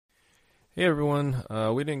Hey everyone,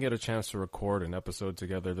 we didn't get a chance to record an episode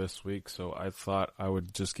together this week, so I thought I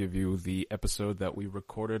would just give you the episode that we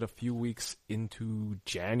recorded a few weeks into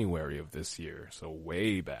January of this year, so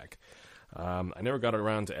way back. I never got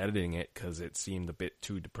around to editing it because it seemed a bit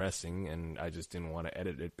too depressing, and I just didn't want to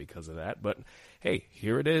edit it because of that, but hey,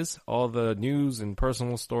 here it is, all the news and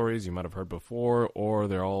personal stories you might have heard before, or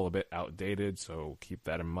they're all a bit outdated, so keep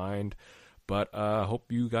that in mind. But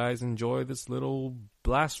hope you guys enjoy this little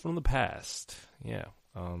blast from the past. Yeah,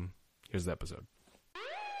 here's the episode.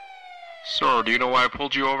 Sir, do you know why I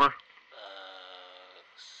pulled you over?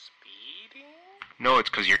 Speeding? No, it's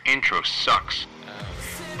because your intro sucks.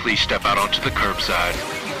 Please step out onto the curbside.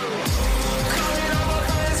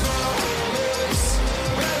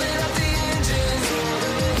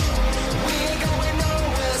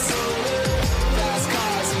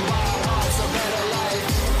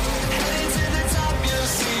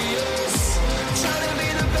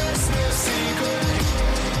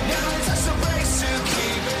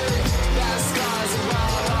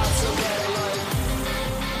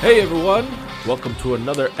 Hey everyone, welcome to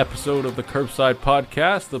another episode of the Curbside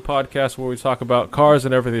Podcast, the podcast where we talk about cars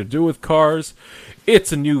and everything to do with cars.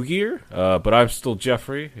 It's a new year, but I'm still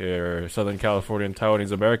Jeffrey, here, Southern Californian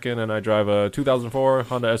Taiwanese American, and I drive a 2004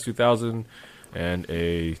 Honda S2000 and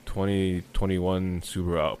a 2021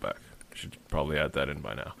 Subaru Outback. Should probably add that in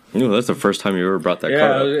by now. Ooh, that's the first time you ever brought that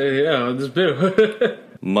car up. Yeah, this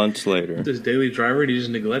bit. Months later. This daily driver, he just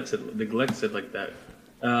neglects it like that.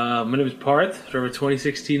 My name is Parth, driver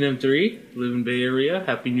 2016 M3, live in Bay Area.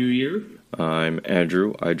 Happy New Year. I'm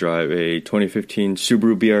Andrew. I drive a 2015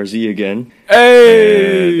 Subaru BRZ again.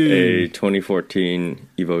 Hey! And a 2014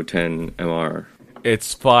 Evo 10 MR.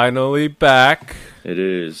 It's finally back. It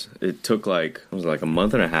is. It took like a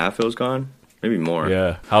month and a half it was gone. Maybe more.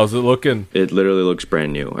 Yeah. How's it looking? It literally looks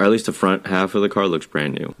brand new. Or at least the front half of the car looks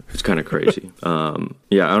brand new. It's kind of crazy.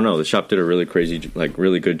 Yeah, I don't know. The shop did a really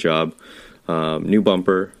good job. New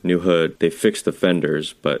bumper, new hood. They fixed the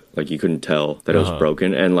fenders, but like you couldn't tell that it was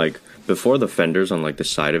broken. And like before the fenders on like the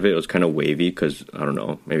side of it was kind of wavy because I don't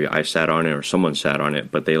know, maybe I sat on it or someone sat on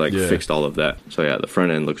it, but they fixed all of that. So yeah, the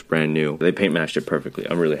front end looks brand new. They paint matched it perfectly.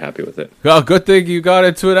 I'm really happy with it. Well, good thing you got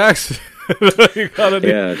into an accident. You got a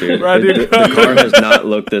yeah, dude. The car has not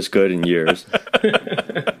looked this good in years.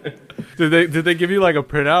 Did they give you like a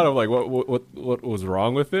printout of like what was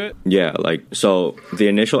wrong with it? Yeah, so the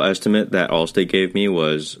initial estimate that Allstate gave me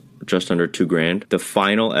was just under $2,000. The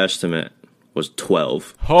final estimate was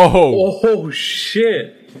 12. Oh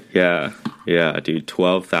shit. Yeah, dude,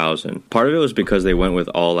 12,000. Part of it was because they went with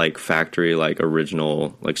all like factory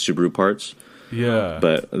original Subaru parts. Yeah.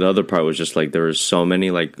 But the other part was just there was so many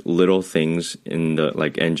little things in the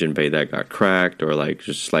engine bay that got cracked or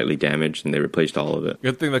just slightly damaged, and they replaced all of it.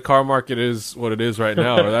 Good thing the car market is what it is right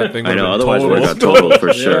now, or that thing I know, otherwise it would have got totaled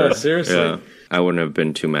for sure. Yeah, seriously. Yeah. I wouldn't have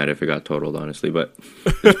been too mad if it got totaled, honestly, but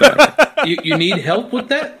it's back. You need help with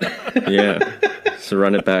that? Yeah. So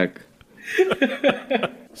run it back.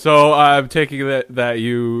 So I'm taking that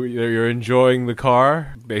you're enjoying the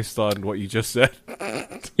car based on what you just said.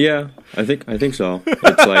 Yeah, I think so.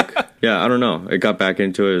 It's I don't know. I got back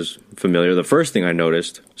into it as familiar. The first thing I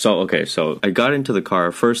noticed. So I got into the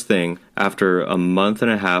car. First thing after a month and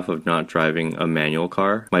a half of not driving a manual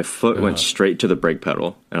car, my foot went straight to the brake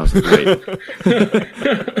pedal, and I was like,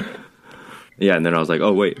 wait. Yeah, and then I was like,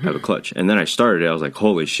 oh, wait, I have a clutch. And then I started it. I was like,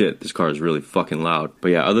 holy shit, this car is really fucking loud. But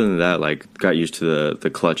yeah, other than that, got used to the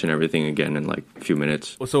clutch and everything again in a few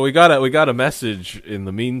minutes. So we got a message in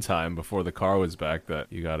the meantime before the car was back that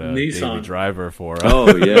you got a daily driver for us.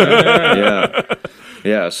 Oh, yeah, yeah.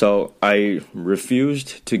 Yeah, so I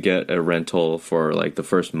refused to get a rental for the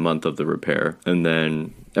first month of the repair. And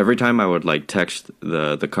then every time I would text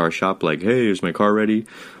the car shop hey, is my car ready?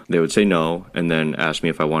 They would say no, and then ask me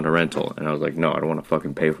if I want a rental. And I was like, no, I don't want to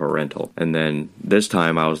fucking pay for a rental. And then this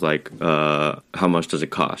time I was like, how much does it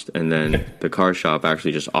cost? And then the car shop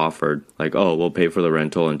actually just offered, oh, we'll pay for the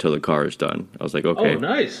rental until the car is done. I was like, okay. Oh,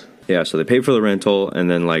 nice. Yeah, so they paid for the rental, and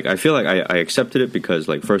then I feel like I accepted it because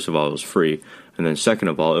first of all, it was free. And then second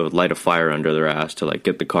of all, it would light a fire under their ass to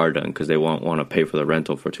get the car done because they won't want to pay for the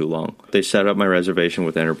rental for too long. They set up my reservation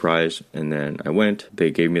with Enterprise, and then I went.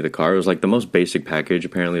 They gave me the car. It was the most basic package.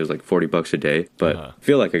 Apparently it was $40 a day. But I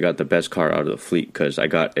feel like I got the best car out of the fleet because I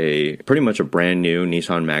got pretty much a brand new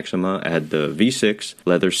Nissan Maxima. I had the V6,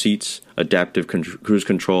 leather seats, adaptive cruise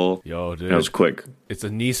control. Yo, dude. And it was quick. It's a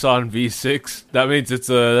Nissan V6. That means that's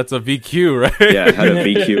a VQ, right? Yeah, it had a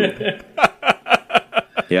VQ.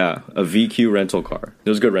 Yeah, a VQ rental car. It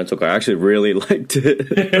was a good rental car. I actually really liked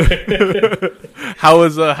it. How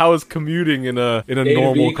was commuting in a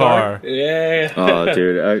normal car? Yeah. Oh,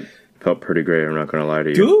 dude, Felt pretty great. I'm not gonna lie to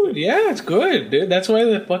you. Dude, yeah, it's good, dude. That's why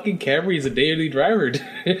the fucking Camry is a daily driver.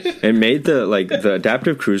 It made the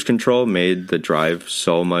adaptive cruise control made the drive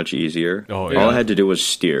so much easier. Oh, yeah. All I had to do was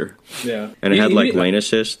steer. Yeah. And it had like lane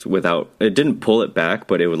assist without, it didn't pull it back,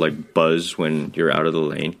 but it would like buzz when you're out of the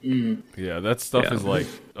lane. Yeah, that stuff Yeah. is like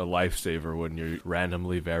a lifesaver when you're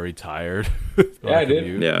randomly very tired. Yeah,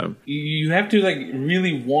 dude. Yeah. You have to like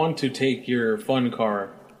really want to take your fun car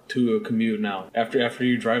to a commute now. After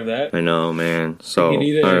you drive that, I know, man. So I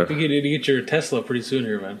think you need to get your Tesla pretty soon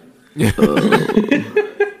here, man.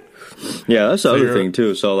 yeah, that's the other thing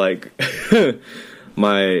too. So like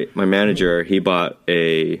my manager, he bought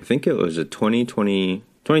I think it was a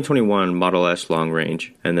 2021 Model S long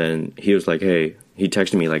range, and then he was like, hey, he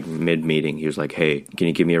texted me like mid-meeting. He was like, hey, can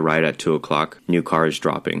you give me a ride at 2:00? New car is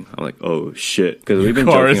dropping. I'm like, oh shit, because we've been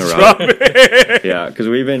joking around. Yeah, because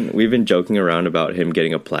we've been joking around about him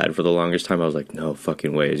getting a Plaid for the longest time. I was like, no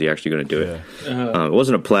fucking way, is he actually going to do it? It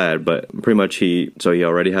wasn't a Plaid, but pretty much he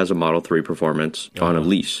already has a Model 3 Performance on a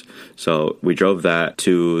lease. So we drove that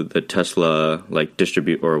to the Tesla like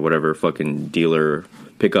distribute or whatever fucking dealer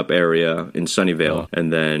pickup area in Sunnyvale,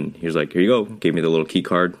 and then he was like, here you go, gave me the little key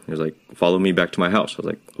card. He was like, follow me back to my house. I was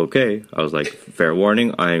like, okay. I was like, fair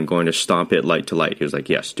warning, I am going to stomp it light to light. He was like,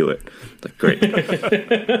 yes, do it. Like,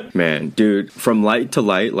 great. Man, dude, from light to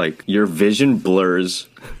light, like your vision blurs,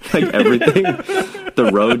 like everything.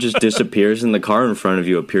 The road just disappears and the car in front of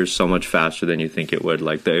you appears so much faster than you think it would.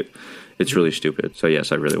 Like it's really stupid. So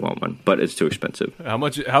yes, I really want one, but it's too expensive. How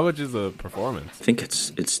much is the Performance? I think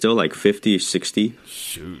it's still like 50, 60.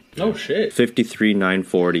 Shoot. Dude. Oh shit.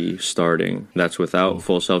 53,940 starting. That's without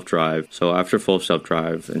full self-drive. So after full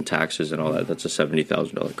self-drive and taxes and all that, that's a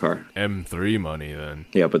 $70,000 car. M3 money then.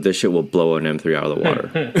 Yeah, but this shit will blow an M3 out of the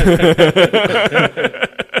water.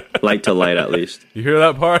 Light to light, at least. You hear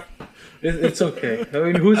that part? It's okay. I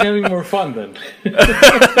mean, who's having more fun then?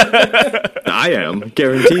 I am.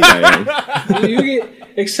 Guaranteed I am. You get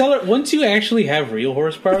accelerate once you actually have real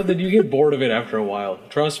horsepower, then you get bored of it after a while.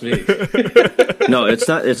 Trust me. No, it's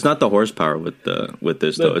not the horsepower with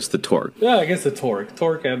this though. It's the torque. Yeah, I guess the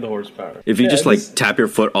torque and the horsepower. If you just like tap your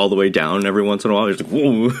foot all the way down every once in a while, you're just like,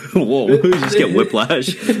 whoa, whoa, you just get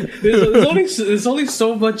whiplash. There's only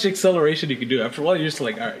so much acceleration you can do. After a while, you're just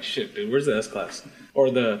like, all right, shit, dude, where's the S Class or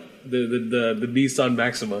the Nissan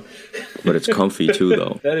Maxima? But it's comfy too,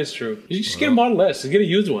 though. That is true. You just get a Model S. Just get a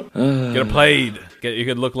used one. Get a Plaid. You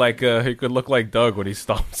could look like Doug when he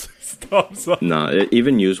stomps up. Nah,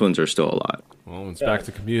 even used ones are still a lot. Well, it's back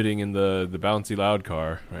to commuting in the bouncy loud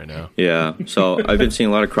car right now. Yeah, so I've been seeing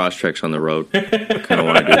a lot of cross treks on the road. I kind of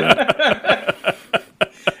want to do that.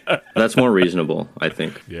 That's more reasonable, I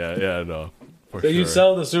think. Yeah, no. So you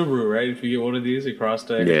sell the Subaru, right? If you get one of these, a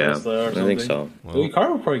Crosstrek, Yeah, Tesla, or something. I think so. Well, your car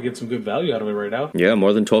will probably get some good value out of it right now. Yeah,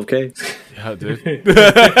 more than 12K. Yeah, dude.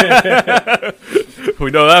 We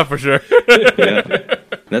know that for sure. Yeah.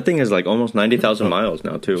 That thing has like almost 90,000 miles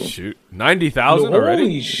now, too. Shoot. 90,000 already?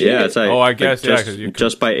 Holy shit. Yeah, it's like, I guess, like yeah.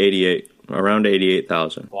 just by 88. Around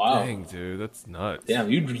 88,000. Wow. Dang, dude. That's nuts. Damn,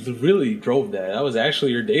 you really drove that. That was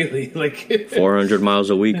actually your daily. 400 miles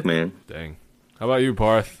a week, man. Dang. How about you,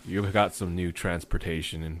 Parth? You got some new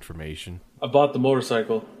transportation information. I bought the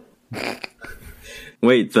motorcycle.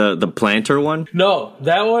 Wait, the planter one? No,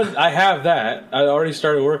 that one, I have that. I already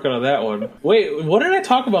started working on that one. Wait, what did I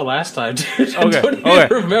talk about last time, dude? I don't even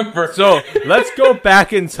remember. So, let's go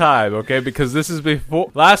back in time, okay? Because this is before...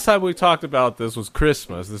 Last time we talked about this was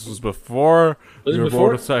Christmas. This was before your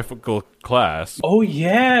motorcycle class. Oh,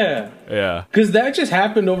 yeah. Yeah. Because that just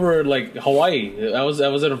happened over, Hawaii. I was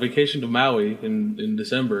on a vacation to Maui in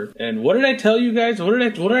December. And what did I tell you guys? What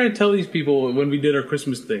did I tell these people when we did our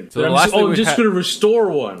Christmas thing? So I'm just going to restore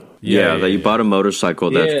one. Yeah, that you bought a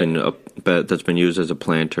motorcycle that's been used as a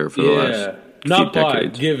planter for the last not few bought,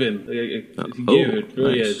 decades. given. Nice.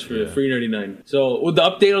 It's for $3.99. So with the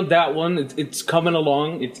update on that one, it's coming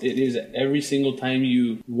along. It is every single time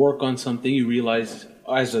you work on something, you realize,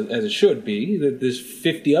 as it should be, that there's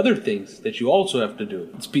 50 other things that you also have to do.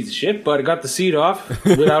 It's a piece of shit, but I got the seat off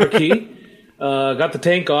without a key. Got the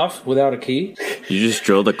tank off without a key. You just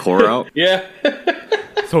drill the core out? Yeah.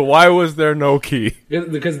 So why was there no key?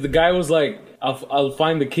 Because the guy was like, I'll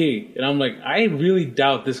find the key. And I'm like, I really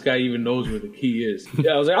doubt this guy even knows where the key is.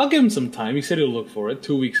 Yeah, I was like, I'll give him some time. He said he'll look for it.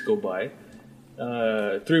 2 weeks go by.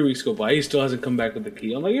 3 weeks go by. He still hasn't come back with the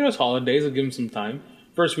key. I'm like, it's holidays. I'll give him some time.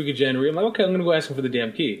 First week of January, I'm like, okay, I'm going to go ask him for the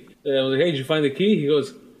damn key. And I was like, hey, did you find the key? He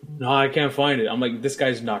goes, no, I can't find it. I'm like, this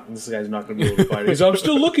guy's not going to be able to find it. So I'm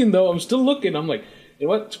still looking, though. I'm still looking. I'm like, you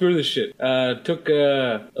know what? Screw this shit. Took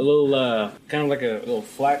a little, kind of like a little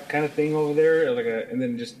flat kind of thing over there, and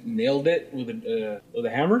then just nailed it with a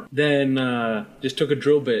hammer. Then just took a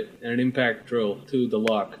drill bit and an impact drill to the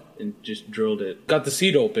lock and just drilled it. Got the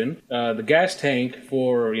seat open, the gas tank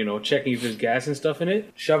for, checking if there's gas and stuff in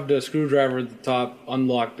it. Shoved a screwdriver at the top,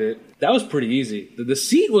 unlocked it. That was pretty easy. The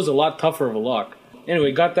seat was a lot tougher of a lock.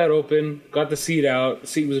 Anyway, got that open, got the seat out. The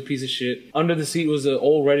seat was a piece of shit. Under the seat was the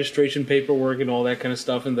old registration paperwork and all that kind of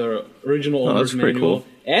stuff, and the original owner's manual. Cool.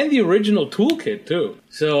 And the original toolkit, too.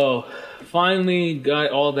 So, finally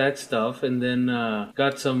got all that stuff, and then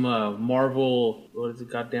got some Marvel, what is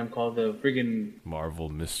it goddamn called? The friggin' Marvel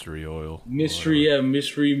Mystery Oil.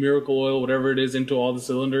 Mystery Miracle Oil, whatever it is, into all the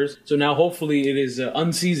cylinders. So now hopefully it is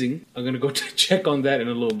unseizing. I'm going to go check on that in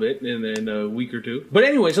a little bit, in a week or two. But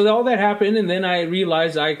anyway, so all that happened, and then I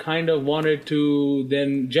realized I kind of wanted to,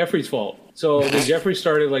 then Jeffrey's fault. So then Jeffrey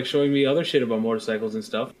started showing me other shit about motorcycles and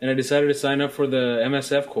stuff, and I decided to sign up for the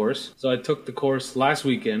MSF course. So I took the course last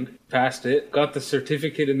weekend, passed it, got the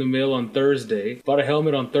certificate in the mail on Thursday, bought a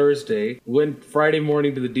helmet on Thursday, went Friday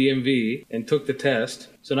morning to the DMV and took the test.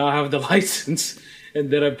 So now I have the license, and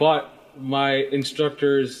then I bought my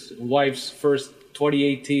instructor's wife's first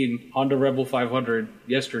 2018 Honda Rebel 500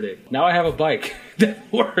 yesterday. Now I have a bike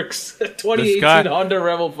that works. 2018 Honda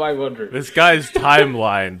Rebel 500. This guy's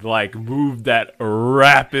timeline moved at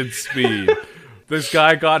rapid speed. This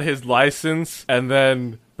guy got his license and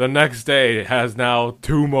then the next day has now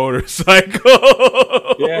 2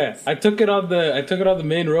 motorcycles. Yeah, I took it on the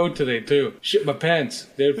main road today too. Shit my pants.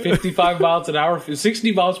 They're 55 miles an hour,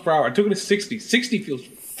 60 miles per hour. I took it to 60. 60 feels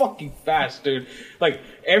fucking fast, dude.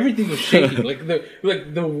 Everything was shaking.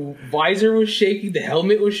 The visor was shaking, the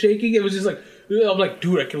helmet was shaking. It was just I'm like,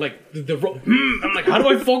 dude, I can the road. I'm like, how do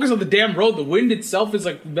I focus on the damn road? The wind itself is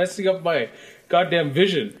messing up my goddamn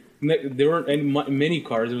vision. There weren't many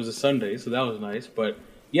cars. It was a Sunday, so that was nice. But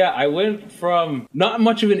yeah, I went from not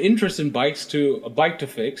much of an interest in bikes to a bike to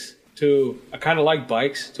fix to I kind of like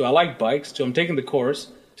bikes to I like bikes to I'm taking the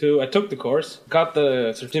course. I took the course, got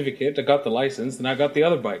the certificate, I got the license, and I got the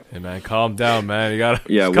other bike. Hey man, calm down, man. You gotta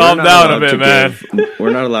calm down a bit, man. We're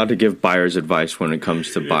not allowed to give buyer's advice when it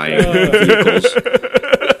comes to buying vehicles.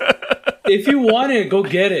 If you want it, go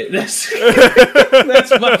get it. That's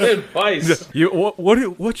my advice.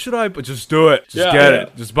 What should I? Just do it. Just get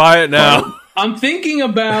it. Just buy it now. I'm thinking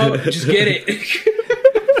about just get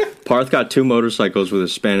it. Parth got 2 motorcycles with a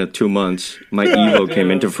span of 2 months. My Evo came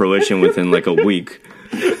into fruition within a week.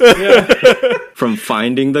 Yeah. From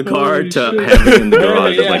finding the car to having it in the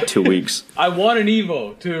garage was 2 weeks. I want an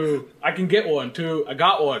Evo to I can get one to I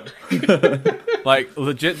got one.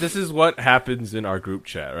 Legit, this is what happens in our group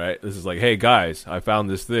chat, right? This is hey guys, I found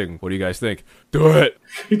this thing. What do you guys think? Do it.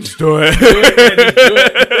 Just do it. Do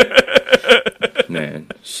it. Man,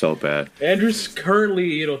 so bad. Andrew's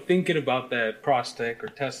currently, thinking about that Prostec or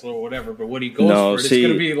Tesla or whatever, but when he goes for it, it's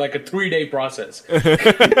going to be a 3-day process.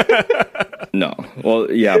 No.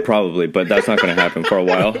 Well, yeah, probably, but that's not going to happen for a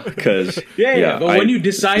while, because... Yeah, but when you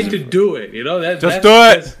decide to do it, just do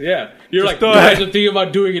it! Yeah. You're guys, I'm thinking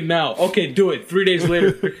about doing it now. Okay, do it. 3 days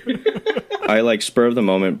later. I, spur of the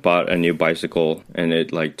moment, bought a new bicycle, and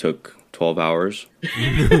it, took 12 hours.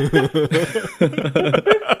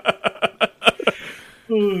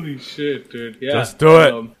 Holy shit, dude! Yeah, just do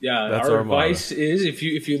it. That's our advice is if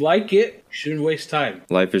you like it, you shouldn't waste time.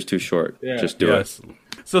 Life is too short. Yeah. Just do it.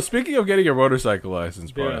 So speaking of getting your motorcycle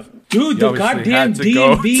license, Parth, dude, the goddamn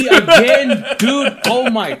DMV again, dude! Oh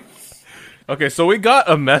my. Okay, so we got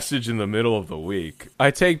a message in the middle of the week.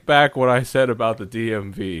 I take back what I said about the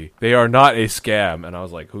DMV. They are not a scam, and I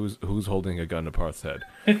was like, who's holding a gun to Parth's head?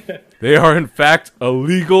 They are, in fact, a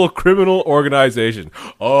legal criminal organization.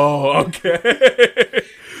 Oh, okay.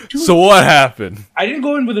 Dude, so what happened? I didn't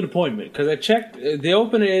go in with an appointment because I checked. They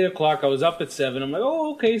opened at 8 o'clock. I was up at 7. I'm like,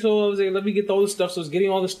 oh, okay. So I was like, let me get all this stuff. So I was getting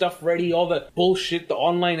all the stuff ready, all the bullshit, the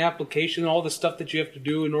online application, all the stuff that you have to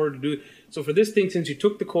do in order to do it. So for this thing, since you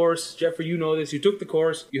took the course, Jeffrey, you know this, you took the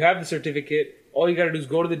course, you have the certificate, all you got to do is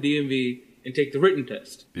go to the DMV and take the written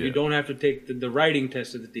test. Yeah. You don't have to take the writing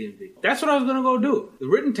test at the DMV. That's what I was going to go do. The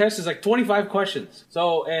written test is 25 questions.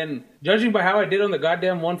 So, and judging by how I did on the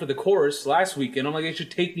goddamn one for the course last weekend, I'm like, it should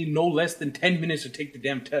take me no less than 10 minutes to take the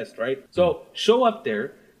damn test, right? So, show up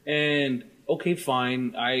there and... Okay,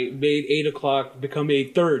 fine. I made 8 o'clock become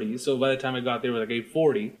 8:30, so by the time I got there, it was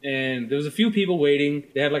 8:40. And there was a few people waiting.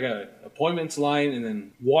 They had a appointments line and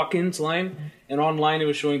then walk-ins line. And online, it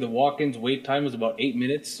was showing the walk-ins wait time was about 8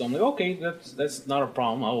 minutes. So I'm like, okay, that's not a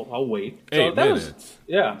problem. I'll wait. So 8 minutes.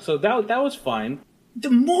 So that was fine. The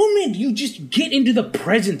moment you just get into the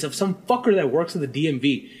presence of some fucker that works at the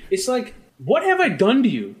DMV, it's like what have I done to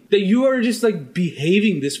you that you are just like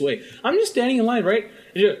behaving this way? I'm just standing in line, right?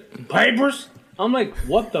 Papers. I'm like,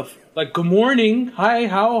 what the like? Good morning, hi,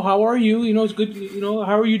 how are you? You know, it's good. You know,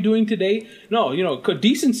 how are you doing today? No, you know,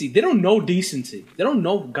 decency. They don't know decency. They don't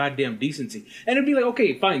know goddamn decency. And it'd be like,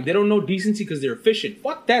 okay, fine. They don't know decency because they're efficient.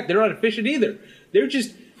 Fuck that. They're not efficient either. They're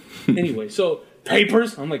just anyway. So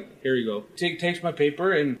papers. I'm like, here you go. Takes my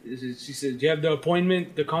paper and she said, do you have the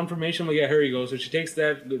appointment, the confirmation? I'm like, yeah, here you go. So she takes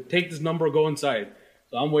that. Take this number. Go inside.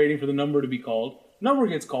 So I'm waiting for the number to be called. Number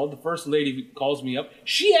gets called. The first lady calls me up.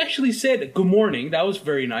 She actually said, good morning. That was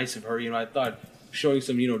very nice of her. You know, I thought showing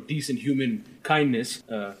some, you know, decent human kindness,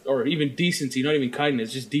 or even decency, not even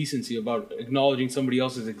kindness, just decency about acknowledging somebody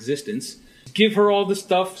else's existence. Give her all the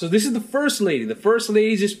stuff. So this is the first lady. The first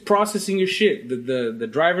lady's just processing your shit. The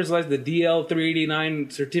driver's license, the DL 389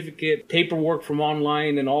 certificate, paperwork from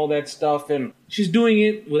online and all that stuff. And she's doing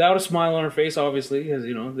it without a smile on her face, obviously, because,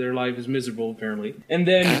 you know, their life is miserable, apparently. And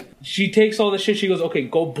then she takes all the shit. She goes, okay,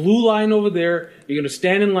 go blue line over there. You're going to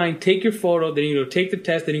stand in line, take your photo. Then you're going to take the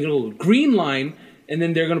test. Then you're going to go green line. And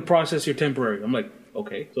then they're going to process your temporary. I'm like,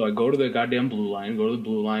 okay. So I go to the goddamn blue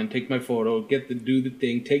line, take my photo, do the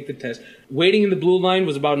thing, take the test. Waiting in the blue line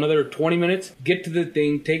was about another 20 minutes. Get to the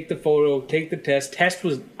thing, take the photo, take the test.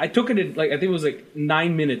 I took it in, like, I think it was like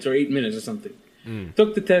 9 minutes or 8 minutes or something.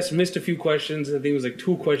 Took the test, missed a few questions. I think it was like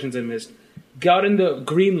 2 questions I missed. Got in the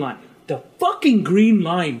green line. The fucking green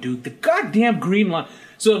line, dude. The goddamn green line.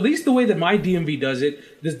 So at least the way that my DMV does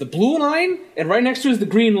it, there's the blue line, and right next to it is the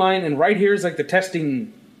green line, and right here is like the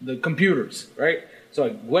testing, the computers, right? So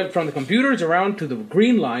I went from the computers around to the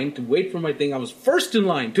green line to wait for my thing. I was first in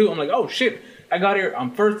line, too. I'm like, oh, shit. I got here.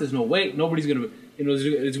 I'm first. There's no wait. Nobody's going to, you know, there's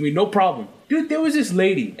going to be no problem. Dude, there was this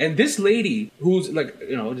lady. And this lady who's like,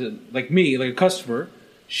 you know, like me, like a customer,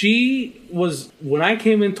 she was, when I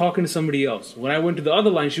came in, talking to somebody else. When I went to the other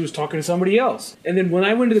line, she was talking to somebody else. And then when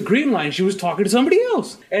I went to the green line, she was talking to somebody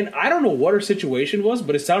else. And I don't know what her situation was,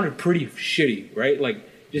 but it sounded pretty shitty, right? Like,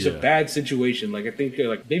 just a bad situation. Like, I think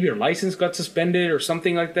like maybe her license got suspended or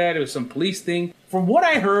something like that. It was some police thing. From what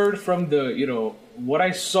I heard from the, you know, what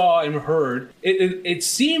I saw and heard, it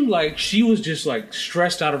seemed like she was just like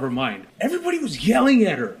stressed out of her mind. Everybody was yelling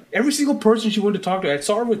at her. Every single person she went to talk to, I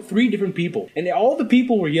saw her with 3 different people, and all the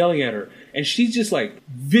people were yelling at her, and she's just like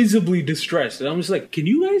visibly distressed. And I'm just like, can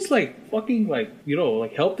you guys like fucking like, you know,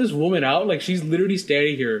 like help this woman out? Like, she's literally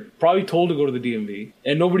standing here, probably told to go to the DMV,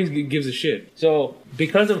 and nobody gives a shit. So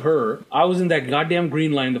because of her, I was in that goddamn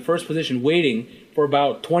green line, the first position, waiting for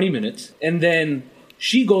about 20 minutes, and then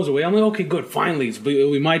she goes away. I'm like, okay, good, finally, it'll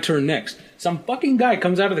be my turn next. Some fucking guy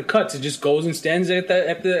comes out of the cuts and just goes and stands at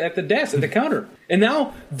the desk, at the counter. And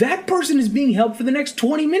now that person is being held for the next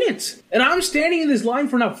 20 minutes. And I'm standing in this line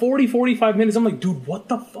for now 40, 45 minutes. I'm like, dude, what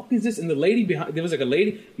the fuck is this? And the lady behind, there was like a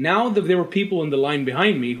lady. Now there were people in the line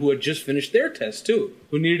behind me who had just finished their test too,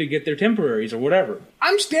 who needed to get their temporaries or whatever.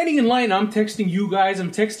 I'm standing in line. I'm texting you guys.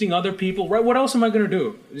 I'm texting other people, right? What else am I going to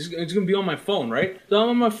do? It's going to be on my phone, right? So I'm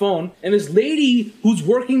on my phone, and this lady who's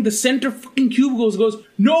working the center fucking cubicles goes,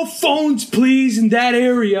 no phones, please, in that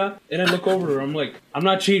area. And I look over to her. I'm like, I'm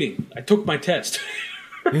not cheating. I took my test.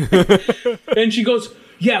 And she goes,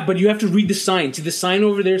 yeah, but you have to read the sign. See, the sign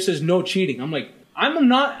over there says no cheating. I'm like, I'm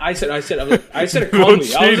not. I said it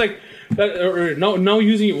calmly. I was like, no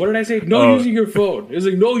using. What did I say? No using your phone. It was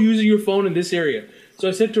like no using your phone in this area. So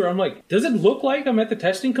I said to her, I'm like, does it look like I'm at the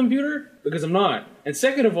testing computer? Because I'm not. And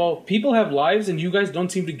second of all, people have lives, and you guys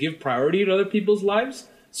don't seem to give priority to other people's lives.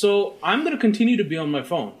 So I'm going to continue to be on my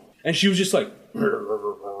phone. And she was just like,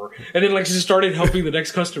 and then like she started helping the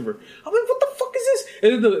next customer. I'm like, what the fuck is this?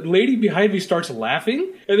 And then the lady behind me starts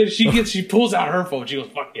laughing, and then she pulls out her phone. She goes,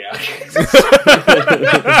 fuck yeah.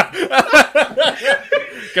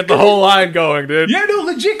 Get the whole line going, dude. Yeah, no,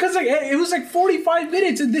 legit, because like it was like 45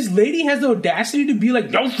 minutes, and this lady has the audacity to be like,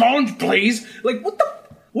 no phones, please. Like, what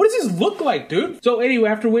does this look like, dude? So anyway,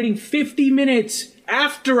 after waiting 50 minutes,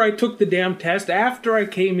 after I took the damn test, after I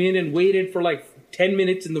came in and waited for like 10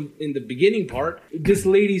 minutes in the beginning part, this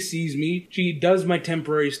lady sees me, she does my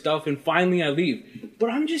temporary stuff, and finally I leave. But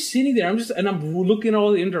I'm just sitting there, I'm looking at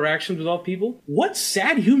all the interactions with all people. What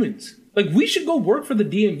sad humans. Like, we should go work for the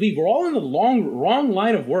DMV. We're all in the wrong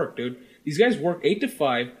line of work, dude. These guys work 8 to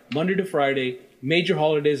 5, Monday to Friday, major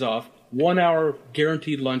holidays off, 1 hour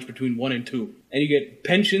guaranteed lunch between 1 and 2. And you get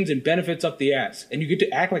pensions and benefits up the ass. And you get to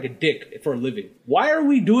act like a dick for a living. Why are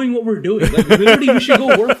we doing what we're doing? Like, literally, you should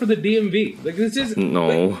go work for the DMV. Like, this is...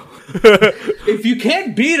 No. Like, if you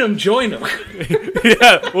can't beat them, join them.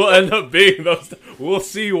 Yeah, we'll end up being those... We'll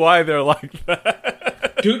see why they're like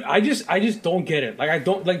that. Dude, I just don't get it. Like, I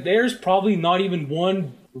don't, like, there's probably not even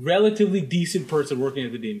one relatively decent person working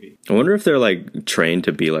at the DMV. I wonder if they're like trained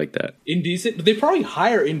to be like that. Indecent? They probably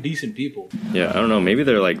hire indecent people. Yeah, I don't know. Maybe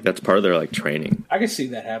they're like, that's part of their like training. I can see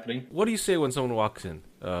that happening. What do you say when someone walks in?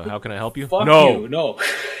 How can I help you? Fuck no. you, no.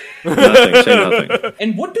 Nothing, say nothing.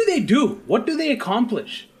 And what do they do? What do they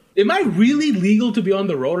accomplish? Am I really legal to be on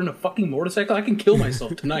the road in a fucking motorcycle? I can kill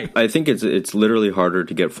myself tonight. I think it's literally harder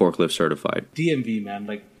to get forklift certified. DMV, man.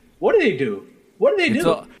 Like, what do they do? What do they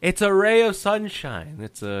do? It's a ray of sunshine.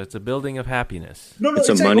 It's a building of happiness. No, It's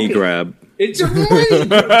a money grab. It's a money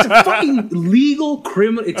grab. It's a fucking legal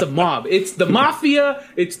criminal. It's a mob. It's the mafia.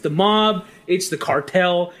 It's the mob. It's the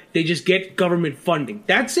cartel. They just get government funding.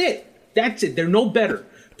 That's it. That's it. They're no better.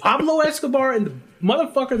 Pablo Escobar and the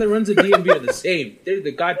motherfucker that runs the DMV are the same. They're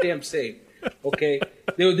the goddamn same. Okay?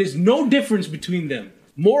 There's no difference between them.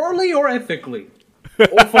 Morally or ethically.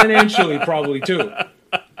 Or financially, probably, too.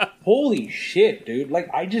 Holy shit, dude. Like,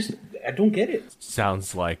 I don't get it.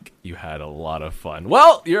 Sounds like you had a lot of fun.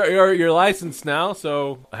 Well, you're licensed now,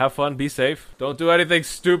 so have fun, be safe. Don't do anything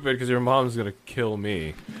stupid because your mom's going to kill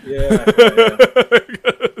me. Yeah.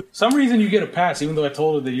 Some reason you get a pass, even though I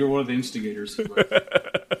told her that you're one of the instigators.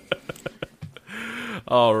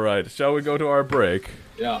 All right, shall we go to our break?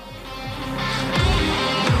 Yeah.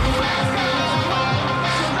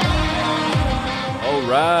 All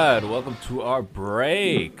right, welcome to our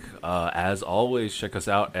break. As always, check us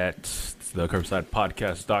out at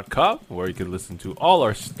thecurbsidepodcast.com, where you can listen to all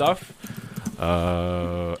our stuff.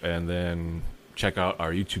 And then check out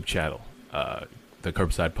our YouTube channel, The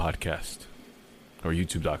Curbside Podcast, or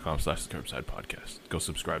youtube.com/thecurbsidepodcast. Go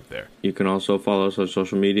subscribe there. You can also follow us on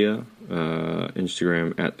social media,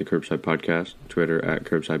 Instagram at The Curbside Podcast, Twitter at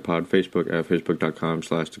Curbside Pod, Facebook at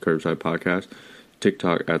facebook.com/The Curbside Podcast,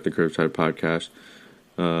 TikTok at The Curbside Podcast,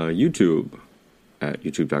 YouTube at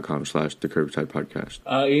youtube.com/The Curbside Podcast.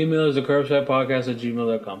 Email is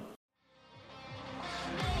thecurbsidepodcast@gmail.com.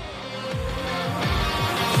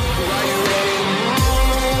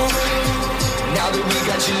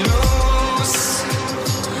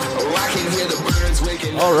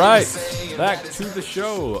 All right, back to the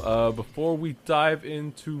show. Before we dive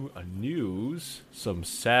into news, some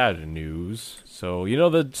sad news. So, you know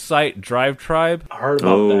the site Drive Tribe? I heard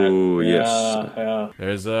about that. Oh, yes. Yeah.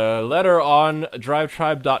 There's a letter on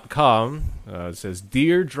drivetribe.com. It says,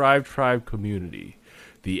 Dear Drive Tribe community,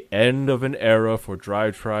 the end of an era for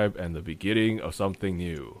Drive Tribe and the beginning of something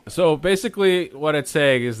new. So basically what it's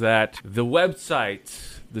saying is that the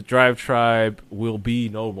website, the Drive Tribe, will be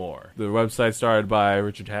no more. The website started by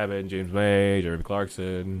Richard Hammond, James May, Jeremy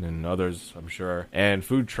Clarkson, and others, I'm sure, and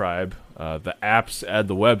Food Tribe. The apps and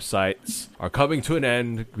the websites are coming to an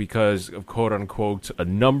end because of, quote-unquote, a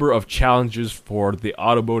number of challenges for the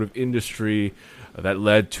automotive industry that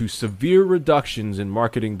led to severe reductions in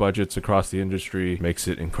marketing budgets across the industry. Makes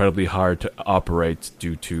it incredibly hard to operate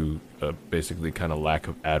due to basically kind of lack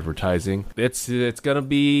of advertising. It's going to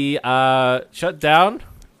be shut down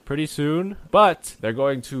pretty soon, but they're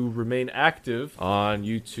going to remain active on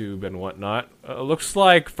YouTube and whatnot. Looks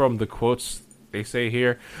like from the quotes they say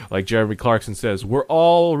here, like Jeremy Clarkson says, we're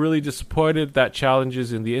all really disappointed that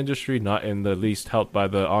challenges in the industry, not in the least helped by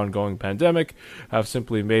the ongoing pandemic, have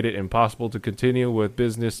simply made it impossible to continue with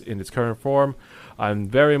business in its current form. I'm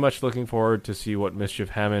very much looking forward to see what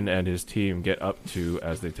Mischief Hammond and his team get up to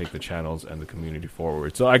as they take the channels and the community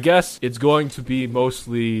forward. So I guess it's going to be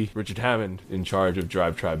mostly Richard Hammond in charge of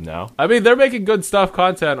Drive Tribe now. I mean, they're making good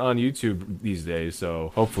content on YouTube these days,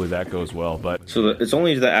 so hopefully that goes well. But So it's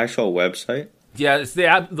only the actual website? yeah, it's the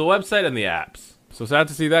app, the website, and the apps. So sad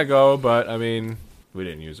to see that go, but I mean, we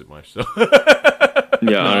didn't use it much. So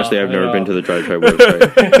Yeah, honestly, I've never been to the Drive Tribe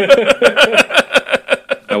website.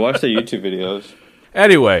 I watched the YouTube videos.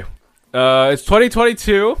 anyway, it's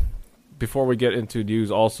 2022. Before we get into news,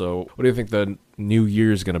 also, what do you think the new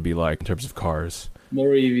year is going to be like in terms of cars? More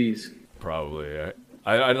EVs. Probably.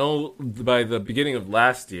 I know by the beginning of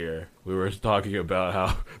last year, we were talking about how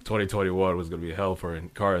 2021 was going to be hell for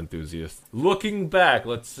car enthusiasts. Looking back,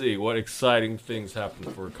 let's see what exciting things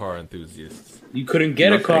happened for car enthusiasts. You couldn't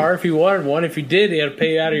get a car if you wanted one. If you did, you had to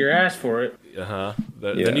pay out of your ass for it.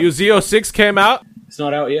 The new Z06 came out. It's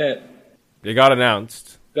not out yet. It got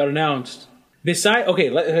announced. Got announced. Besides, okay,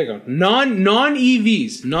 here you go.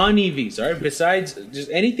 Non-EVs, all right? Besides just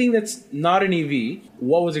anything that's not an EV,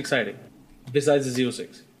 what was exciting? Besides the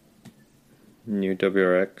Z06. New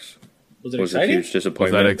WRX. Was it Was a exciting? huge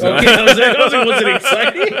disappointment. Was that Okay, I was like, was it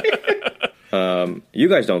exciting? You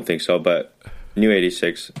guys don't think so, but new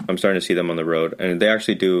 86, I'm starting to see them on the road, and they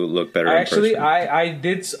actually do look better in person. I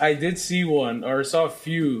did see one, or saw a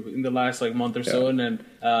few in the last month or so, and then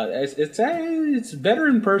It's better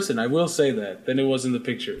in person. I will say that than it was in the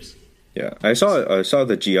pictures. Yeah, I saw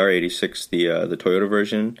the GR86, the Toyota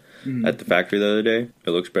version at the factory the other day.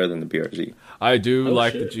 It looks better than the BRZ. I do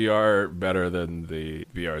like the GR better than the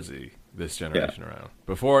BRZ this generation around.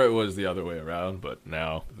 Before it was the other way around, but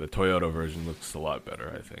now the Toyota version looks a lot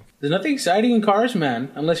better, I think. There's nothing exciting in cars,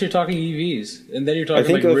 man, unless you're talking EVs, and then you're talking I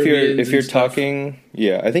think like if you're talking,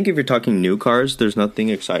 I think if you're talking new cars, there's nothing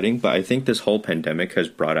exciting. But I think this whole pandemic has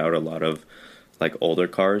brought out a lot of like older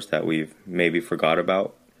cars that we've maybe forgot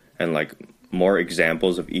about, and like more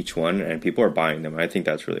examples of each one, and people are buying them. I think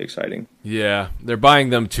that's really exciting. Yeah, they're buying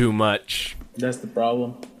them too much. That's the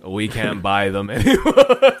problem. We can't buy them anymore.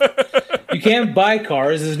 You can't buy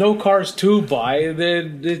cars. There's no cars to buy.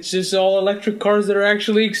 It's just all electric cars that are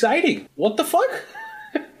actually exciting. What the fuck?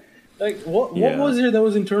 Like, what was there that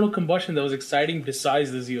was internal combustion that was exciting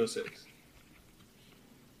besides the Z06?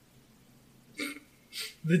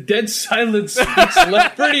 The dead silence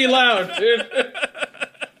slept pretty loud, dude.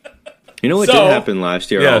 You know what did happen last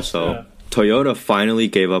year also? Yeah. Toyota finally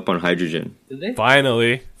gave up on hydrogen. Did they?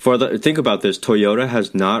 Finally. Think about this. Toyota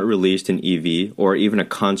has not released an EV or even a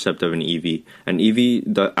concept of an EV.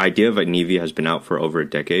 The idea of an EV has been out for over a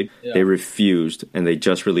decade. Yeah. They refused, and they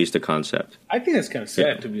just released a concept. I think that's kind of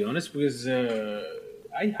sad, to be honest, because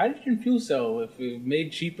hydrogen fuel cell, if it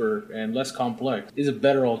made cheaper and less complex, is a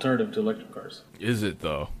better alternative to electric cars. Is it,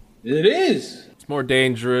 though? It is. It's more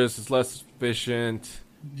dangerous. It's less efficient.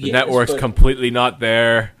 The network's completely not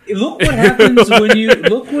there. Look what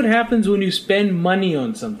happens when you spend money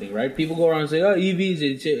on something, right? People go around and say, "Oh, EVs,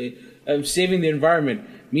 it's saving the environment."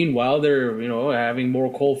 Meanwhile, they're having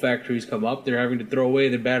more coal factories come up. They're having to throw away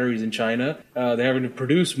the batteries in China. They're having to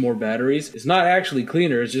produce more batteries. It's not actually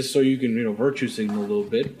cleaner. It's just so you can virtue signal a little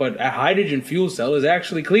bit. But a hydrogen fuel cell is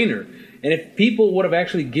actually cleaner. And if people would have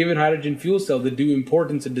actually given hydrogen fuel cell the due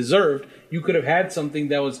importance it deserved, you could have had something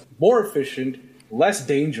that was more efficient, less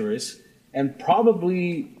dangerous, and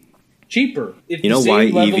probably cheaper. If you know why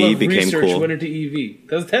EV became cool? Went into EV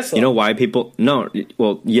because Tesla. You know why people? No,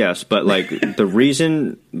 well, yes, but like the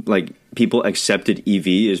reason like people accepted EV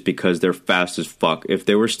is because they're fast as fuck. If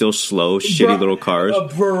they were still slow, shitty little cars,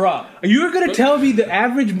 are you gonna tell me the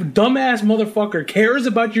average dumbass motherfucker cares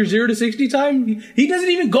about your 0 to 60 time? He doesn't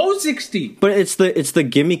even go 60. But it's the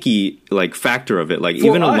gimmicky like factor of it. Like for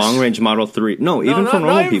even a long range Model 3. No, even for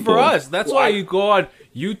normal people. For us, that's why you go on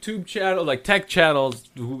YouTube channel, like tech channels,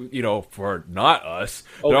 who, for not us,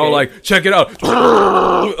 they're all like, check it out.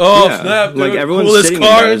 Snap, dude, like everyone's coolest sitting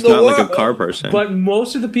car there is not like a car person. But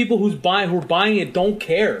most of the people who are buying it don't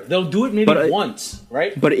care. They'll do it maybe once,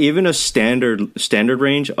 right? But even a standard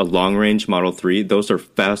range, a long range Model 3, those are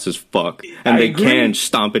fast as fuck, and they can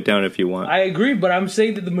stomp it down if you want. I agree, but I'm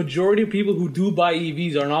saying that the majority of people who do buy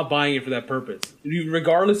EVs are not buying it for that purpose,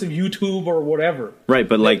 regardless of YouTube or whatever. Right,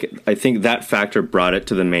 but like I think that factor brought it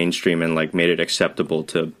to the mainstream and like made it acceptable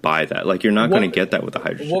to buy that. Like you're not going to get that with the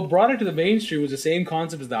hydrogen. What brought it to the mainstream was the same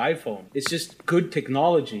concept as the iPhone. It's just good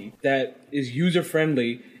technology that is user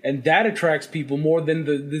friendly, and that attracts people more than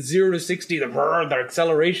the 0 to 60, the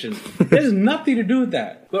acceleration. There's nothing to do with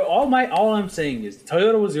that. But all I'm saying is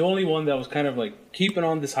Toyota was the only one that was kind of like keeping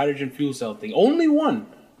on this hydrogen fuel cell thing. Only one.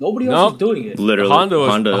 Nobody else was doing it. Literally, Honda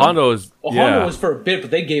was for a bit, but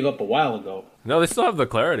they gave up a while ago. No, they still have the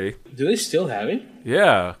Clarity. Do they still have it?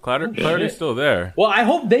 Yeah, Clarity's still there. Well, I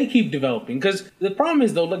hope they keep developing, because the problem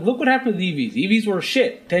is, though, like, look what happened with EVs. EVs were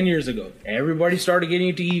shit 10 years ago. Everybody started getting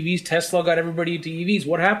into EVs. Tesla got everybody into EVs.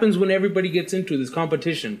 What happens when everybody gets into this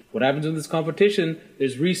competition? What happens in this competition?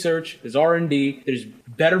 There's research, there's R&D, there's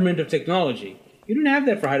betterment of technology. You didn't have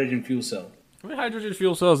that for hydrogen fuel cell. I mean, hydrogen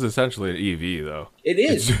fuel cell is essentially an EV, though. It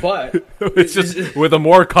is, but it's just with a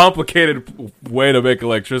more complicated way to make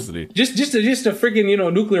electricity. Just a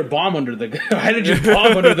freaking nuclear bomb under the hydrogen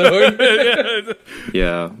bomb under the hood.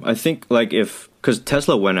 Yeah, I think like because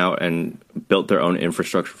Tesla went out and built their own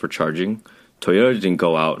infrastructure for charging. Toyota didn't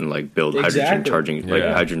go out and like build hydrogen charging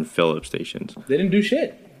hydrogen fill-up stations. They didn't do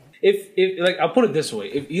shit. If like I'll put it this way,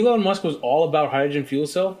 if Elon Musk was all about hydrogen fuel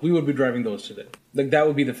cell, we would be driving those today. Like that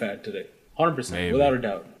would be the fad today. 100%, without a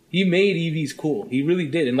doubt. He made EVs cool. He really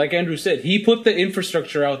did. And like Andrew said, he put the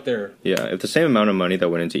infrastructure out there. Yeah, if the same amount of money that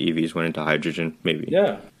went into EVs went into hydrogen, maybe.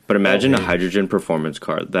 Yeah. But imagine a hydrogen performance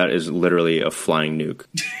car. That is literally a flying nuke.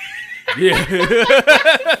 Yeah.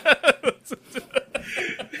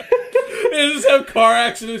 They just have car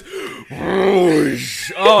accidents.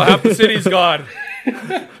 Oh, half the city's gone.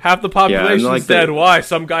 Half the population's like dead. Why?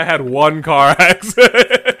 Some guy had one car accident.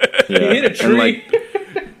 He hit a tree.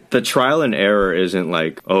 The trial and error isn't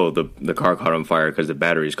like, oh, the car caught on fire because the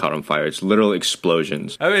batteries caught on fire. It's literal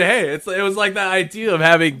explosions. I mean, hey, it was like that idea of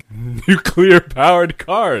having nuclear-powered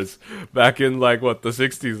cars back in, like, what, the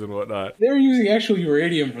 60s and whatnot. They were using actual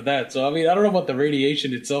uranium for that, so I mean, I don't know about the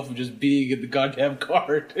radiation itself of just being in the goddamn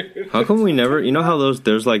car, dude. How come we never, you know how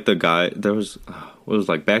there's like the guy, there was, what was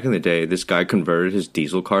like back in the day, this guy converted his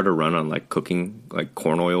diesel car to run on like cooking, like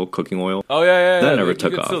corn oil, cooking oil. Oh, yeah. That never You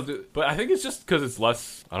took could off. still but I think it's just because it's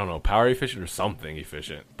less, I don't know, power efficient or something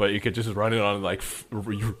efficient. But you could just run it on, like,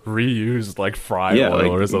 reused, like, fry Yeah,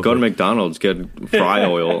 oil or like something. go to McDonald's, get fry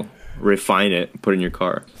oil, refine it, put it in your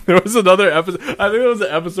car. There was another episode, I think it was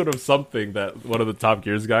an episode of something that one of the Top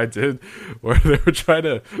Gears guys did, where they were trying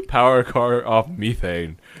to power a car off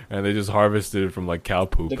methane, and they just harvested it from, like, cow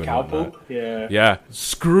poop. The and cow whatnot. poop? Yeah. Yeah.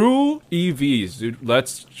 Screw EVs, dude.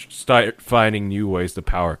 Let's start finding new ways to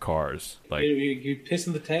power cars. Like, You piss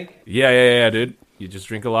in the tank? yeah, dude. You just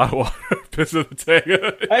drink a lot of water, piss in the tank.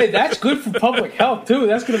 Hey, that's good for public health, too.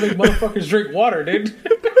 That's gonna make motherfuckers drink water, dude.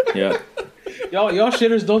 Yeah. Y'all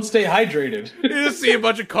shitters don't stay hydrated. You just see a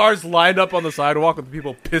bunch of cars lined up on the sidewalk with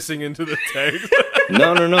people pissing into the tanks.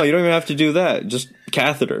 No. You don't even have to do that. Just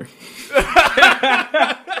catheter.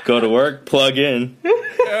 Go to work, plug in.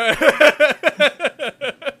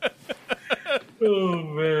 Oh,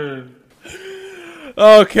 man.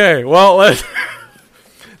 Okay, well,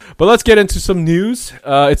 let's get into some news.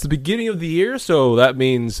 It's the beginning of the year, so that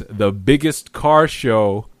means the biggest car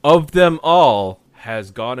show of them all has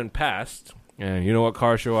gone and passed. And you know what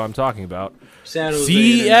car show I'm talking about. San Jose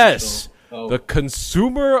CES, International. the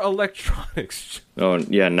Consumer Electronics. Oh,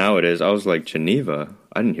 yeah, now it is. I was like, Geneva?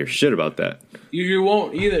 I didn't hear shit about that. You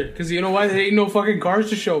won't either, because you know why? There ain't no fucking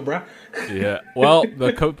cars to show, bruh. Yeah, well,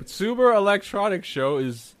 the Consumer Electronics Show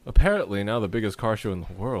is apparently now the biggest car show in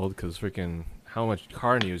the world because freaking how much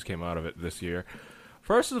car news came out of it this year.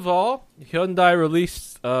 First of all, Hyundai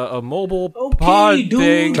released a mobile pod dude.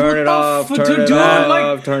 thing. Turn it off, Dude, turn it like,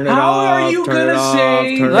 off, turn it how off. are you turn gonna it off,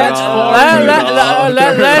 say turn it that's off, far- turn it off,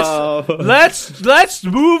 turn it off. Let's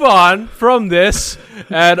move on from this.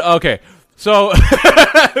 And okay, so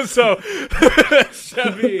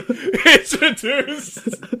Chevy introduced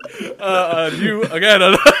a new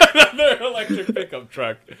another electric pickup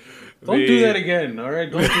truck. Don't do that again, all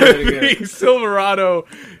right? Don't do that again. The Silverado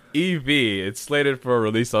EV. It's slated for a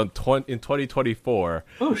release in 2024.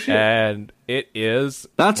 Oh shit! And it is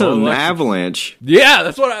That's an avalanche. Yeah,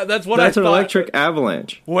 that's what I That's thought. an electric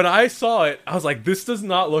avalanche. When I saw it, I was like, this does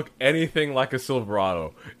not look anything like a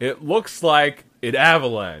Silverado. It looks like an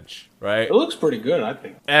Avalanche, right? It looks pretty good, I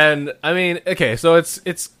think. And I mean, okay, so it's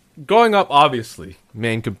going up. Obviously,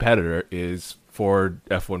 main competitor is Ford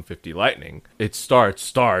F-150 Lightning. It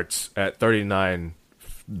starts at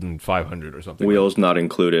 $39,500 or something. Wheels not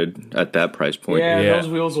included at that price point. Yeah, those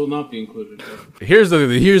wheels will not be included. Here's the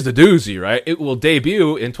doozy, right? It will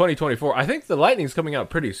debut in 2024. I think the Lightning's coming out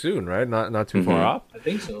pretty soon, right? Not too far off. I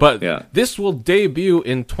think so. But Yeah. this will debut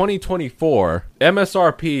in 2024.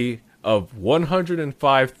 MSRP of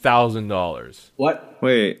 $105,000. What?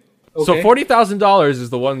 Wait, So Okay. $40,000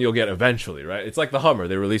 is the one you'll get eventually, right? It's like the Hummer.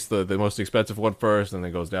 They release the most expensive one first, and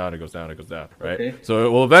then it goes down, right? Okay. So it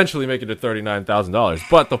will eventually make it to $39,000.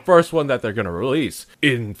 But the first one that they're going to release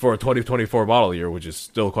for a 2024 model year, which is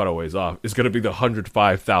still quite a ways off, is going to be the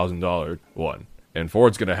 $105,000 one. And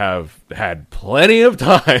Ford's going to have had plenty of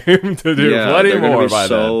time to do plenty they're gonna more be by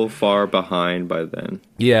so then. far behind by then.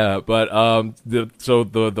 Yeah, but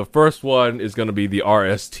the first one is going to be the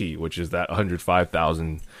RST, which is that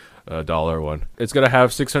 $105,000 one. It's going to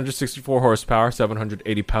have 664 horsepower,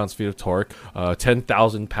 780 pounds-feet of torque,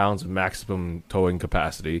 10,000 pounds of maximum towing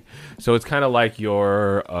capacity. So it's kind of like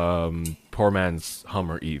your poor man's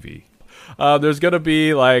Hummer EV. There's going to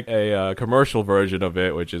be like a commercial version of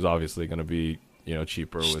it, which is obviously going to be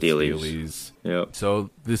cheaper with Steelies. Yep. So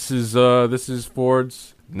this is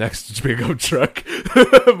Ford's next pickup truck,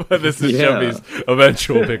 but this is Chevy's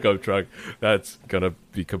eventual pickup truck. That's gonna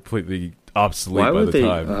be completely obsolete by the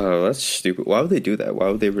time. Oh, that's stupid. Why would they do that? Why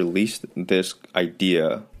would they release this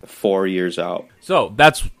idea 4 years out? So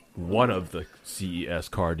that's one of the CES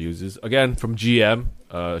card uses. Again, from GM,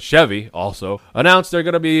 Chevy also announced they're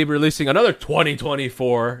going to be releasing another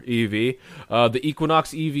 2024 EV, the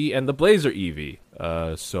Equinox EV and the Blazer EV.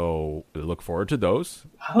 So look forward to those.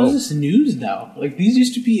 How is this news now? Like, these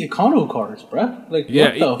used to be Econo cars, bruh. Like,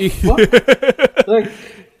 Yeah, what the fuck? Like,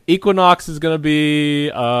 Equinox is going to be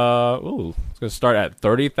it's going to start at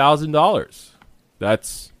 $30,000.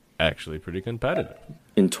 That's actually pretty competitive.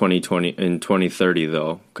 In 2030,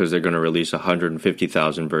 though, because they're going to release a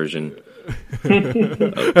 150,000 version of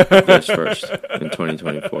this first in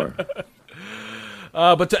 2024.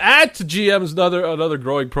 But to add to GM's another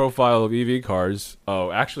growing profile of EV cars.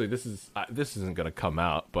 Oh, actually, this isn't gonna come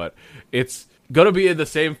out, but it's gonna be in the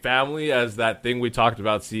same family as that thing we talked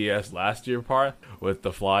about CES last year, Parth, with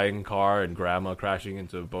the flying car and grandma crashing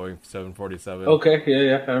into a Boeing 747. Okay,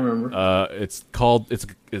 yeah, I remember.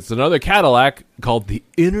 It's another Cadillac called the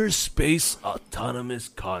Inner Space Autonomous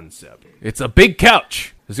Concept. It's a big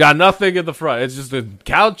couch. It's got nothing in the front. It's just a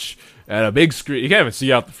couch and a big screen. You can't even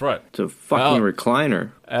see out the front. It's a fucking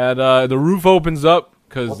recliner. And the roof opens up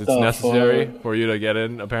because it's necessary for you to get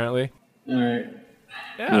in, apparently. All right.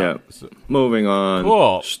 Yeah. So, moving on.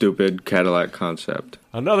 Cool. Stupid Cadillac concept.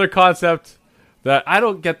 Another concept that I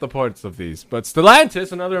don't get the points of these, but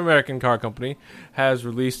Stellantis, another American car company, has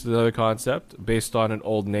released another concept based on an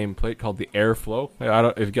old nameplate called the Airflow. I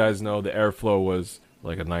don't if you guys know, the Airflow was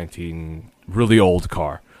like a really old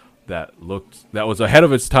car that was ahead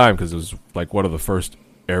of its time because it was like one of the first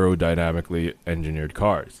aerodynamically engineered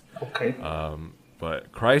cars. Okay.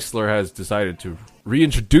 But Chrysler has decided to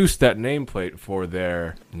reintroduce that nameplate for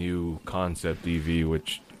their new concept EV,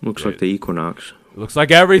 which looks like the Equinox. Looks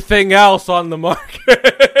like everything else on the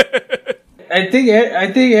market. I think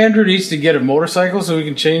Andrew needs to get a motorcycle so we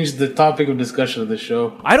can change the topic of discussion of the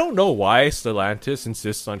show. I don't know why Stellantis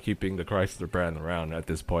insists on keeping the Chrysler brand around at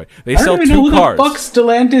this point. They I don't sell even two know who cars. the fuck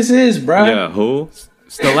Stellantis is, bro. Yeah, who?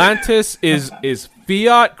 Stellantis is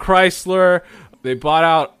Fiat Chrysler. They bought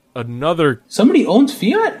out another. Somebody owns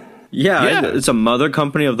Fiat? Yeah, it's a mother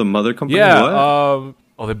company of the mother company. Yeah.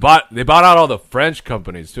 What? They bought out all the French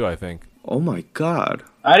companies too, I think. Oh my god.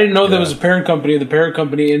 I didn't know there was a parent company of the parent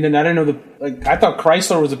company, and then I didn't know I thought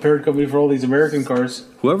Chrysler was the parent company for all these American cars.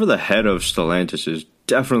 Whoever the head of Stellantis is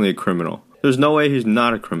definitely a criminal. There's no way he's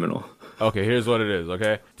not a criminal. Okay, here's what it is,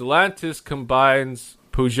 okay? Stellantis combines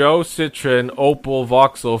Peugeot, Citroen, Opel,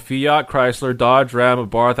 Vauxhall, Fiat, Chrysler, Dodge, Ram,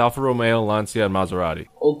 Abarth, Alfa Romeo, Lancia, and Maserati.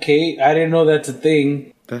 Okay, I didn't know that's a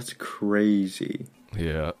thing. That's crazy.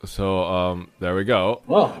 Yeah, so there we go.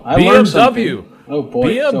 Well, I learned BMW. something. Oh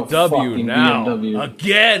boy, BMW now BMW.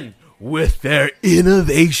 again with their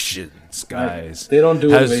innovations, guys. They don't do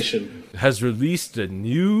innovation. Has released a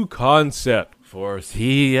new concept for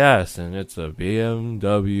CES, and it's a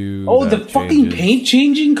BMW. Oh, the fucking paint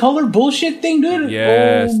changing color bullshit thing, dude.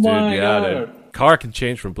 Yes, oh my dude. God. The car can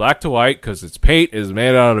change from black to white because its paint is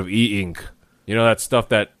made out of e-ink. You know that stuff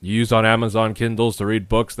that you use on Amazon Kindles to read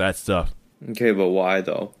books. That stuff. Okay, but why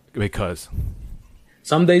though? Because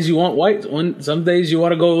some days you want white, some days you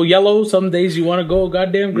want to go yellow, some days you want to go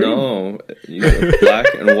goddamn green. No, black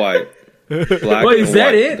and white. Black Wait, is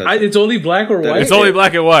that white. it? It's only black or white? it's only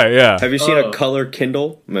black and white. Yeah. Have you seen a color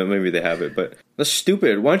Kindle? Maybe they have it, but that's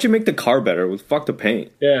stupid. Why don't you make the car better? Fuck the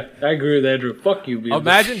paint. Yeah, I agree with Andrew. Fuck you, BMW.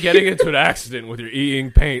 Imagine getting into an accident with your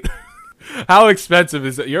e-ink paint. How expensive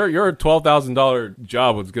is it? Your $12,000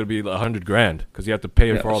 job was going to be $100,000 because you have to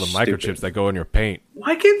pay for all the microchips that go in your paint.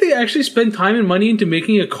 Why can't they actually spend time and money into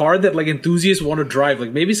making a car that like enthusiasts want to drive?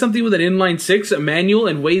 Like maybe something with an inline 6, a manual,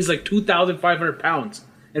 and weighs like 2,500 pounds.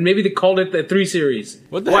 And maybe they called it the 3 Series.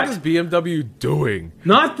 What the heck is BMW doing?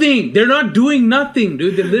 Nothing. They're not doing nothing,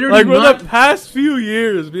 dude. They're literally for the past few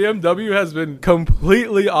years, BMW has been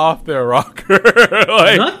completely off their rocker.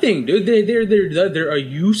 Nothing, dude. They're a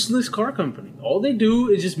useless car company. All they do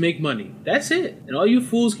is just make money. That's it. And all you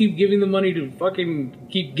fools keep giving them money to fucking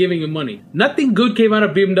keep giving them money. Nothing good came out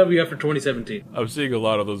of BMW after 2017. I'm seeing a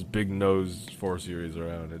lot of those big nose 4 Series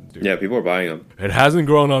around it, dude. Yeah, people are buying them. It hasn't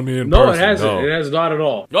grown on me in person. No, it hasn't. No. It has not at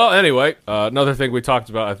all. Well, anyway, another thing we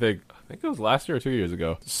talked about, I think it was last year or 2 years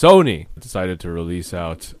ago. Sony decided to release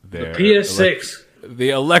out their PS6.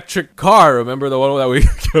 The electric car. Remember the one that we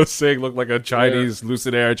were saying looked like a Chinese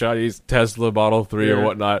Lucid Air, Chinese Tesla Model 3 or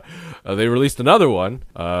whatnot. They released another one.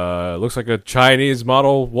 Looks like a Chinese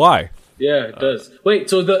Model Y. Yeah, it does.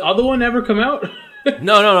 Wait, so the other one never come out?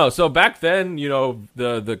 No. So back then,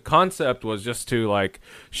 the concept was just to like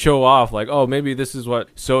show off, like, oh, maybe this is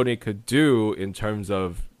what Sony could do in terms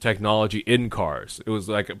of technology in cars. It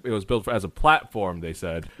was built as a platform, they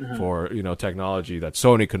said, for technology that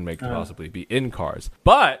Sony couldn't make possibly be in cars.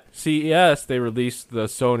 But CES, they released the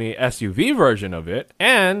Sony SUV version of it,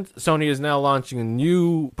 and Sony is now launching a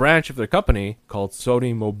new branch of their company called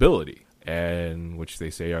Sony Mobility, and which they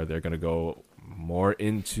say they're going to go more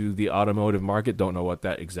into the automotive market. Don't know what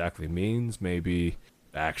that exactly means. Maybe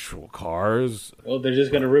actual cars. Well, they're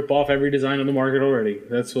just going to rip off every design on the market already.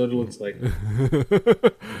 That's what it looks like.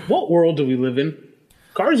 What world do we live in?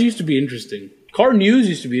 Cars used to be interesting. Car news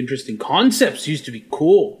used to be interesting. Concepts used to be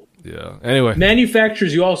cool. Yeah. Anyway.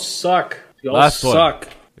 Manufacturers, you all suck. You all Last suck.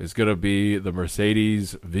 One is going to be the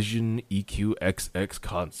Mercedes Vision EQXX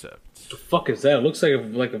concept. What the fuck is that? It looks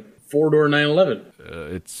like a 4-door 911.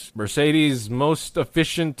 It's Mercedes' most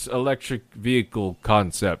efficient electric vehicle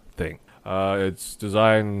concept thing. It's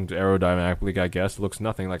designed aerodynamically, I guess. It looks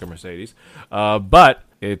nothing like a Mercedes. But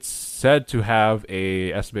it's said to have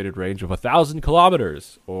a estimated range of 1,000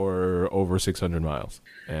 kilometers or over 600 miles.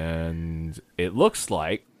 And it looks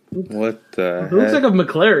like... What the It looks like a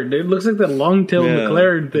McLaren, dude. It looks like that long-tailed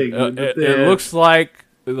McLaren thing. it looks like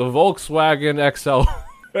the Volkswagen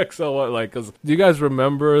XL1, like, cause do you guys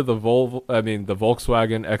remember the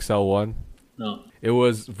Volkswagen XL1? No. It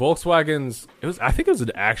was Volkswagen's. I think it was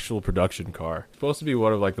an actual production car. It's supposed to be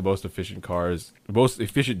one of like the most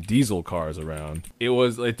efficient diesel cars around.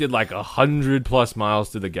 It did like 100+ miles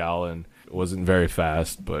to the gallon. It wasn't very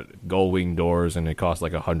fast, but gold wing doors, and it cost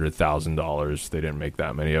like $100,000. They didn't make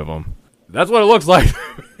that many of them. That's what it looks like.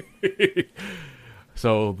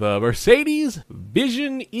 So the Mercedes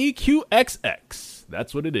Vision EQXX.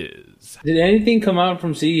 That's what it is. Did anything come out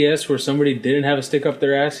from CES where somebody didn't have a stick up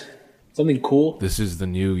their ass? Something cool? This is the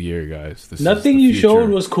new year, guys. Nothing you showed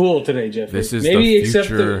was cool today, Jeffrey. This is maybe the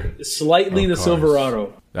future except the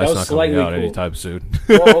Silverado. That's that was not slightly coming out cool. anytime soon.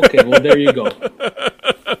 Well, okay, well there you go.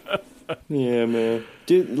 Yeah, man.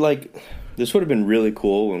 Dude, like, this would have been really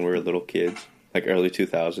cool when we were little kids, like early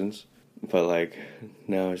 2000s. But, like,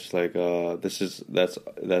 now it's just like, that's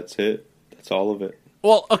it. That's all of it.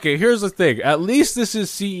 Well, okay, here's the thing. At least this is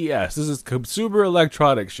CES. This is Consumer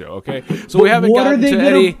Electronics Show, okay? So we haven't gotten to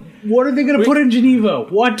any... What are they going to put in Geneva?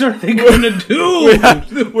 What are they going to do?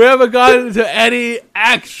 We haven't gotten to any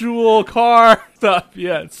actual car stuff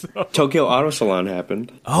yet. So. Tokyo Auto Salon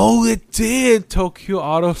happened. Oh, it did. Tokyo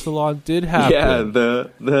Auto Salon did happen. Yeah,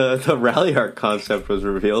 the Rally Art concept was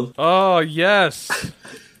revealed. Oh, yes.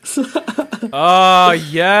 Oh,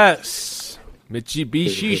 yes.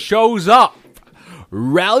 Mitsubishi shows up.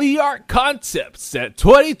 Rally Art Concepts at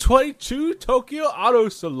 2022 Tokyo Auto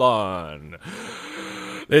Salon.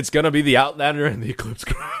 It's going to be the Outlander and the Eclipse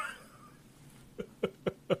car.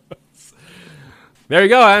 There you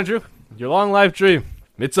go, Andrew. Your long life dream.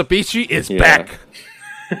 Mitsubishi is back.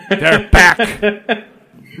 They're back.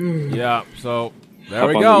 Yeah, so there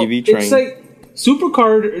we go. The EV train. It's like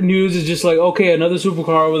supercar news is just like, okay, another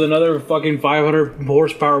supercar with another fucking 500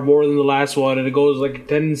 horsepower more than the last one, and it goes like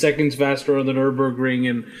 10 seconds faster on the Nürburgring,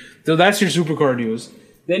 and so that's your supercar news.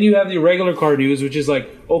 Then you have the regular car news, which is like,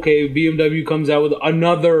 okay, BMW comes out with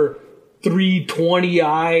another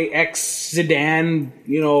 320i X sedan,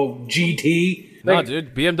 GT. No,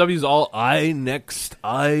 dude, BMW's all iNext,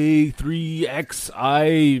 i3,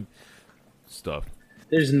 i stuff.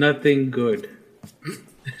 There's nothing good.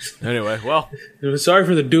 Anyway, well. Sorry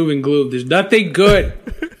for the doom and gloom. There's nothing good.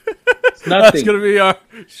 It's nothing. That's going to be our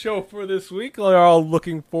show for this week. We're all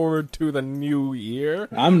looking forward to the new year.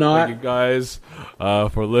 I'm not. Thank you guys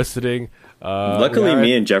for listening. Luckily,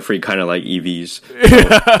 me and Jeffrey kind of like EVs.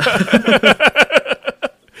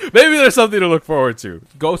 Maybe there's something to look forward to.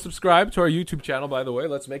 Go subscribe to our YouTube channel, by the way.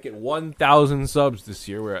 Let's make it 1,000 subs this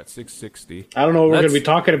year. We're at 660. I don't know what we're going to be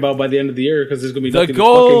talking about by the end of the year because there's going to be nothing to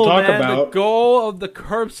fucking talk about. The goal of the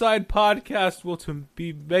Curbside Podcast will to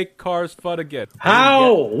be make cars fun again.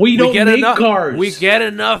 How? We don't make cars. We get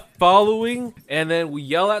enough following, and then we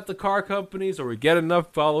yell at the car companies, or we get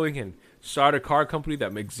enough following and start a car company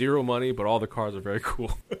that makes zero money, but all the cars are very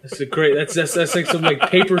cool. That's a great. That's like some like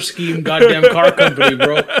paper scheme goddamn car company,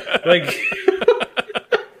 bro. Like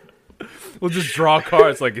we'll just draw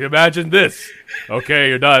cars. Like imagine this. Okay,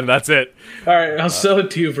 you're done. That's it. All right, I'll sell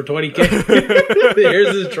it to you for $20,000.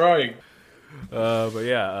 Here's this drawing. But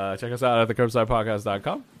yeah, check us out at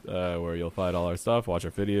thecurbsidepodcast.com, where you'll find all our stuff, watch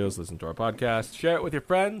our videos, listen to our podcast, share it with your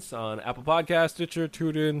friends on Apple Podcasts, Stitcher,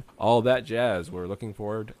 TuneIn, all that jazz. We're looking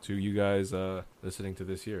forward to you guys listening to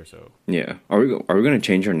this year. So yeah, are we going to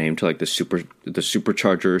change our name to like the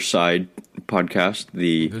Supercharger Side Podcast?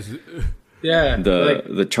 The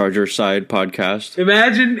Charger Side Podcast.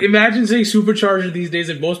 Imagine saying supercharger these days,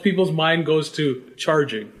 and most people's mind goes to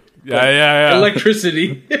charging. Yeah.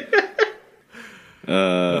 Electricity.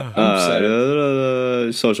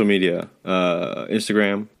 Social media,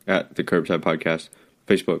 Instagram at the Curbside Podcast,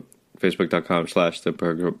 Facebook.com/ the Facebook.com/ the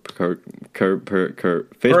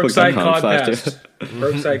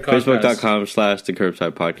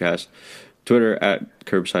Curbside Podcast, Twitter at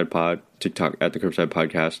Curbside Pod, TikTok at the Curbside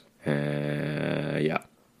Podcast.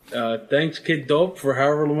 Yeah. Thanks, Kid Dope, for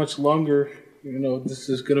however much longer this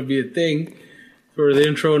is going to be a thing for the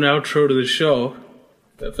intro and outro to the show.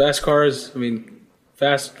 Fast cars,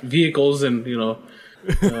 fast vehicles, and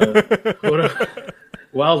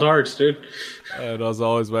wild hearts, dude. And as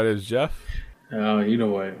always, my name is Jeff. Oh, you know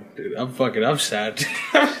what, dude? I'm sad.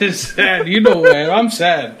 I'm just sad. You know what? I'm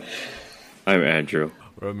sad. I'm Andrew.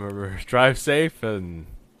 Remember, drive safe, and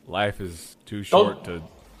life is too short to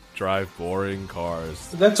drive boring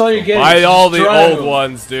cars. That's all you're getting. Buy all the Drive old them.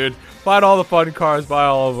 ones, dude. Buy all the fun cars, buy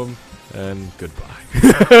all of them, and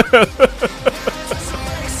goodbye.